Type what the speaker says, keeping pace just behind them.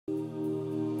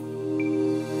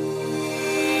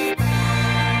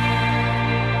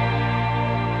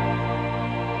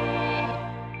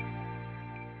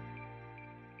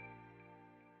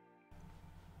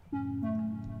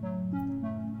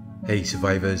Hey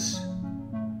survivors,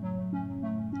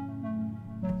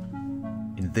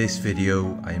 in this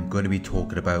video I am going to be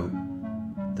talking about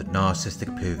the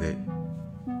narcissistic pervert.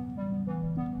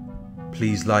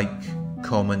 Please like,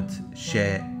 comment,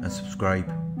 share and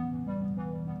subscribe.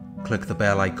 Click the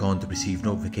bell icon to receive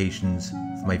notifications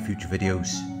for my future videos.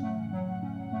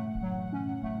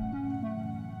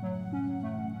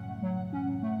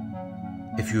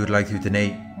 If you would like to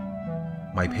donate,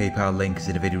 my PayPal link is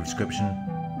in the video description.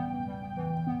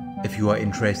 If you are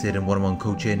interested in one-on-one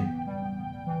coaching,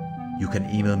 you can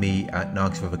email me at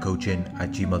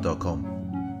narcsurvivorcoaching@gmail.com.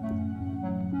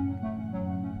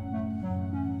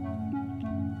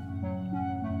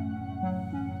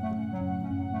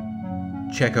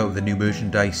 Check out the new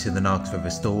merchandise in the Narc Survivor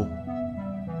store.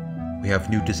 We have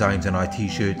new designs on our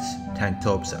t-shirts, tank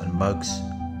tops and mugs.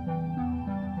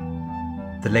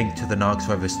 The link to the Narc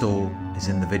Survivor store is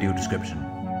in the video description.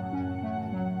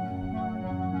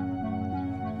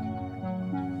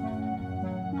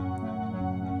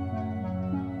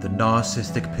 The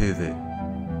narcissistic pervert.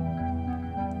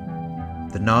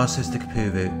 The narcissistic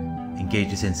pervert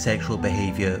engages in sexual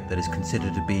behavior that is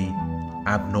considered to be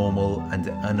abnormal and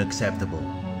unacceptable.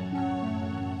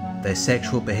 Their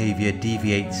sexual behavior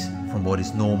deviates from what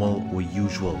is normal or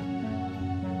usual,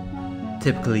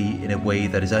 typically in a way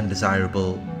that is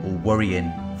undesirable or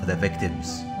worrying for their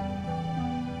victims.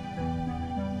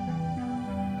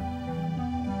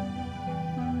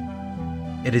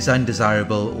 It is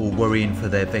undesirable or worrying for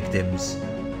their victims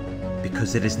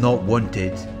because it is not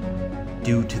wanted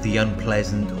due to the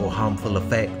unpleasant or harmful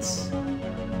effects.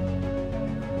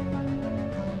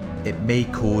 It may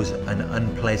cause an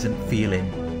unpleasant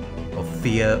feeling of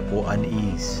fear or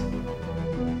unease.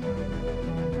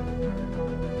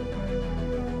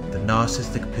 The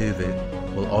narcissistic pervert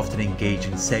will often engage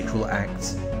in sexual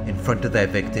acts in front of their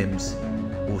victims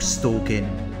or stalking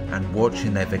and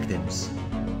watching their victims.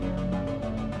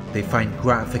 They find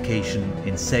gratification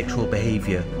in sexual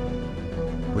behavior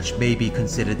which may be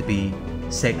considered to be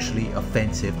sexually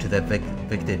offensive to their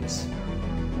victims.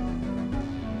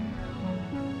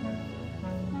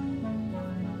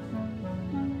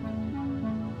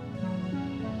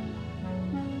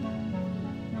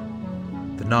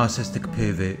 The narcissistic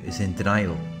pervert is in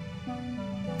denial.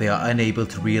 They are unable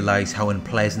to realize how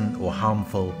unpleasant or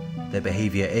harmful their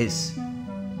behavior is,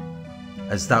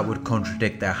 as that would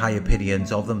contradict their high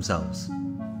opinions of themselves.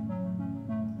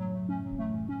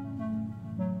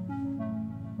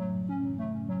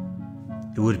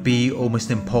 It would be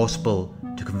almost impossible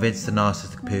to convince the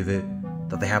narcissistic pervert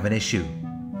that they have an issue.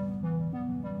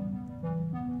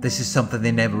 This is something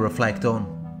they never reflect on.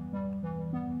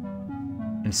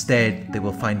 Instead, they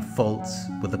will find faults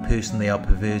with the person they are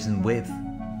perversing with.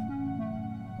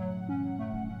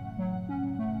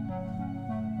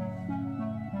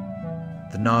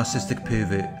 The narcissistic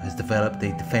pervert has developed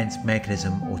a defense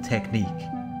mechanism or technique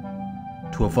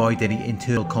to avoid any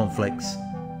internal conflicts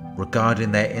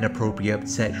regarding their inappropriate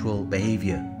sexual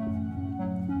behavior.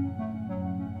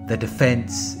 Their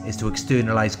defense is to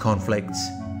externalize conflicts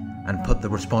and put the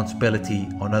responsibility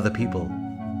on other people.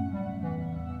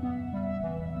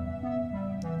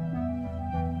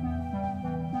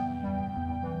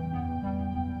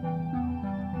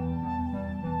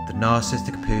 The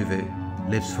narcissistic pervert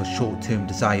lives for short-term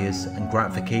desires and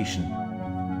gratification.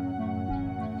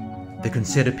 They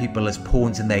consider people as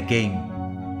pawns in their game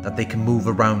that they can move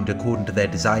around according to their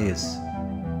desires.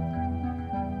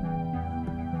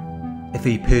 If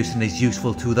a person is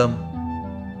useful to them,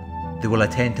 they will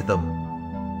attend to them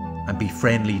and be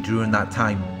friendly during that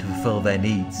time to fulfill their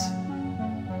needs.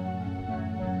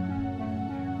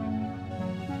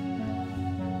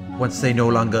 Once they no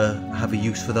longer have a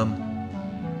use for them,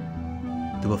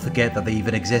 they will forget that they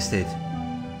even existed.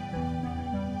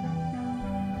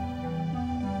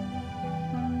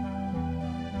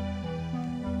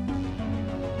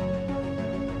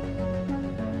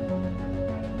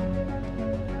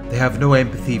 They have no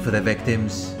empathy for their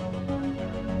victims,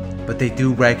 but they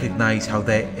do recognize how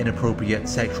their inappropriate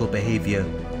sexual behavior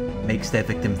makes their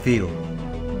victim feel.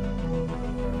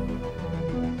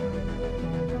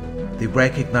 They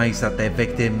recognize that their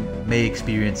victim may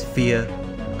experience fear,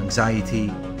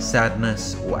 anxiety,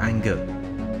 sadness or anger.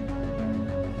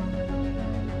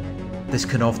 This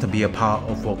can often be a part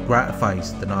of what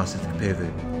gratifies the narcissistic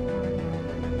pervert.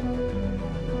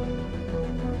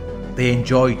 They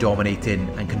enjoy dominating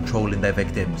and controlling their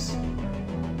victims,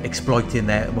 exploiting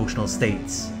their emotional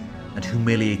states and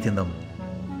humiliating them.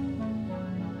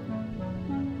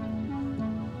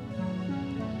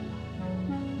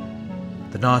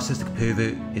 The narcissistic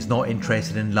pervert is not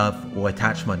interested in love or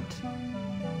attachment.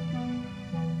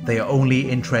 They are only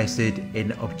interested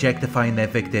in objectifying their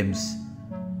victims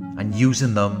and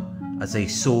using them as a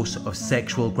source of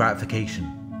sexual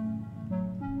gratification.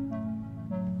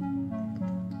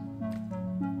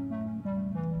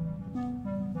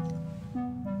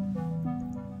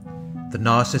 The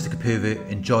narcissistic pervert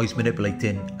enjoys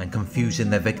manipulating and confusing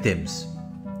their victims.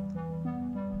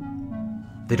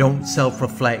 They don't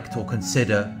self-reflect or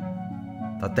consider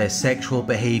that their sexual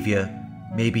behaviour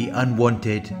may be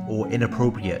unwanted or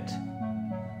inappropriate.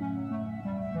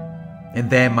 In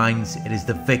their minds, it is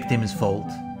the victim's fault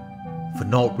for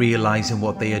not realising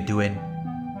what they are doing,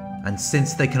 and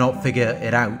since they cannot figure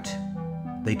it out,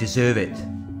 they deserve it.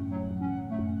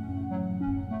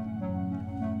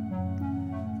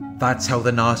 That's how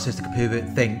the narcissistic pervert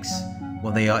thinks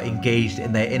when they are engaged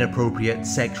in their inappropriate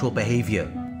sexual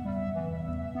behaviour.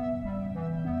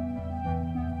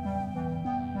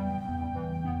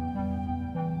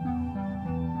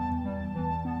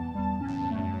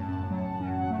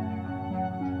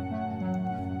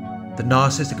 The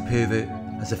narcissistic pervert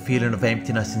has a feeling of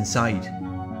emptiness inside,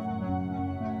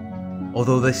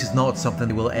 although this is not something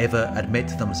they will ever admit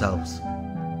to themselves.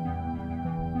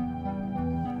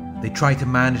 They try to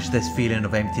manage this feeling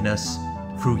of emptiness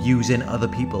through using other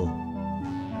people.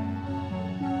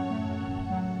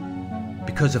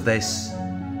 Because of this,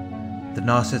 the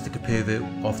narcissistic pervert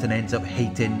often ends up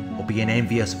hating or being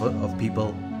envious of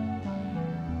people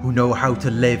who know how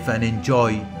to live and enjoy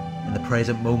in the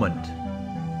present moment.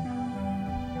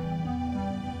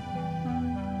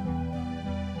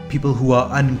 People who are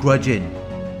ungrudging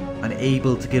and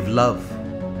able to give love.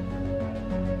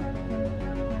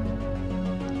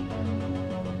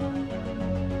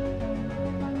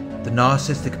 The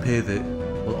narcissistic pervert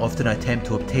will often attempt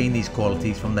to obtain these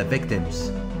qualities from their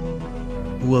victims,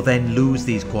 who will then lose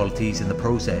these qualities in the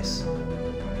process.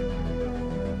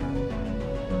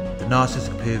 The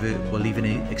narcissistic pervert will even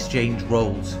exchange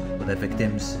roles with their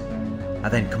victims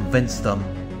and then convince them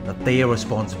that they are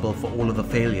responsible for all of the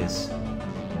failures.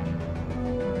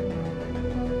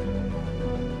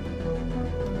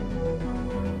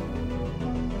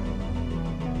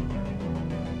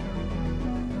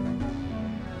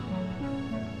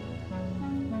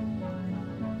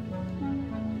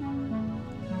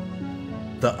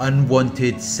 The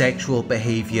unwanted sexual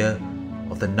behaviour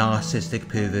of the narcissistic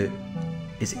pervert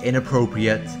is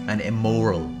inappropriate and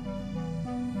immoral.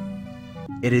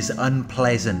 It is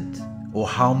unpleasant or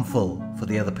harmful for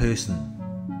the other person.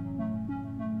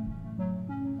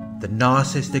 The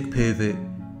narcissistic pervert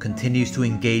continues to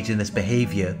engage in this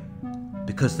behaviour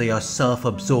because they are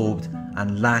self-absorbed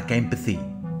and lack empathy.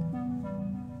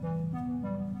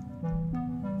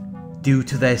 Due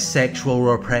to their sexual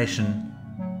repression,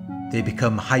 they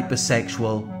become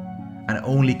hypersexual and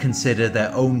only consider their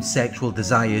own sexual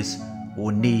desires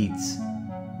or needs,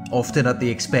 often at the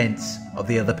expense of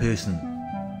the other person.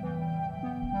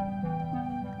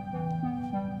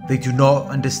 They do not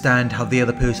understand how the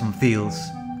other person feels,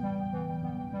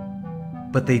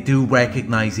 but they do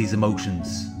recognize these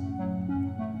emotions.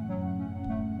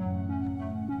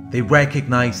 They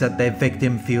recognize that their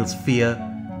victim feels fear,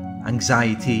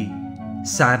 anxiety,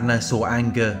 sadness or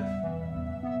anger,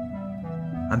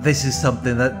 and this is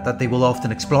something that they will often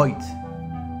exploit.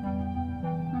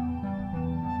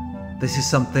 This is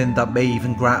something that may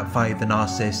even gratify the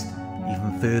narcissist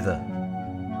even further.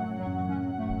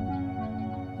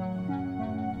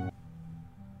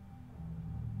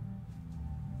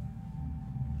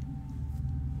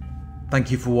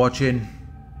 Thank you for watching.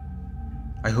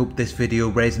 I hope this video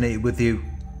resonated with you.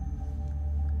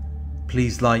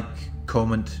 Please like,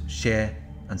 comment, share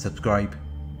and subscribe.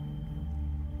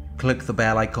 Click the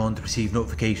bell icon to receive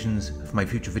notifications for my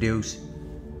future videos.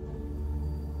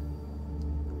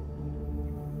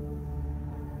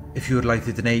 If you would like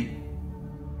to donate,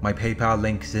 my PayPal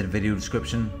link is in the video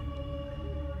description.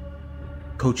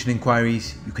 Coaching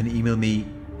inquiries, you can email me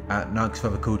at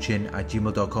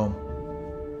narcsurvivorcoaching@gmail.com.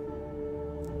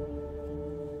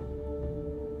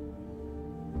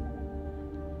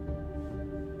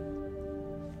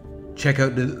 Check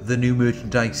out the new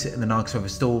merchandise in the Narc Survivor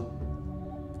store,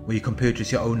 where you can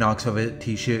purchase your own Narc Survivor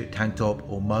t-shirt, tank top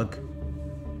or mug.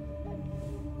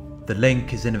 The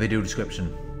link is in the video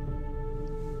description.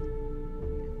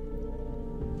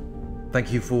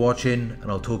 Thank you for watching and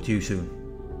I'll talk to you soon.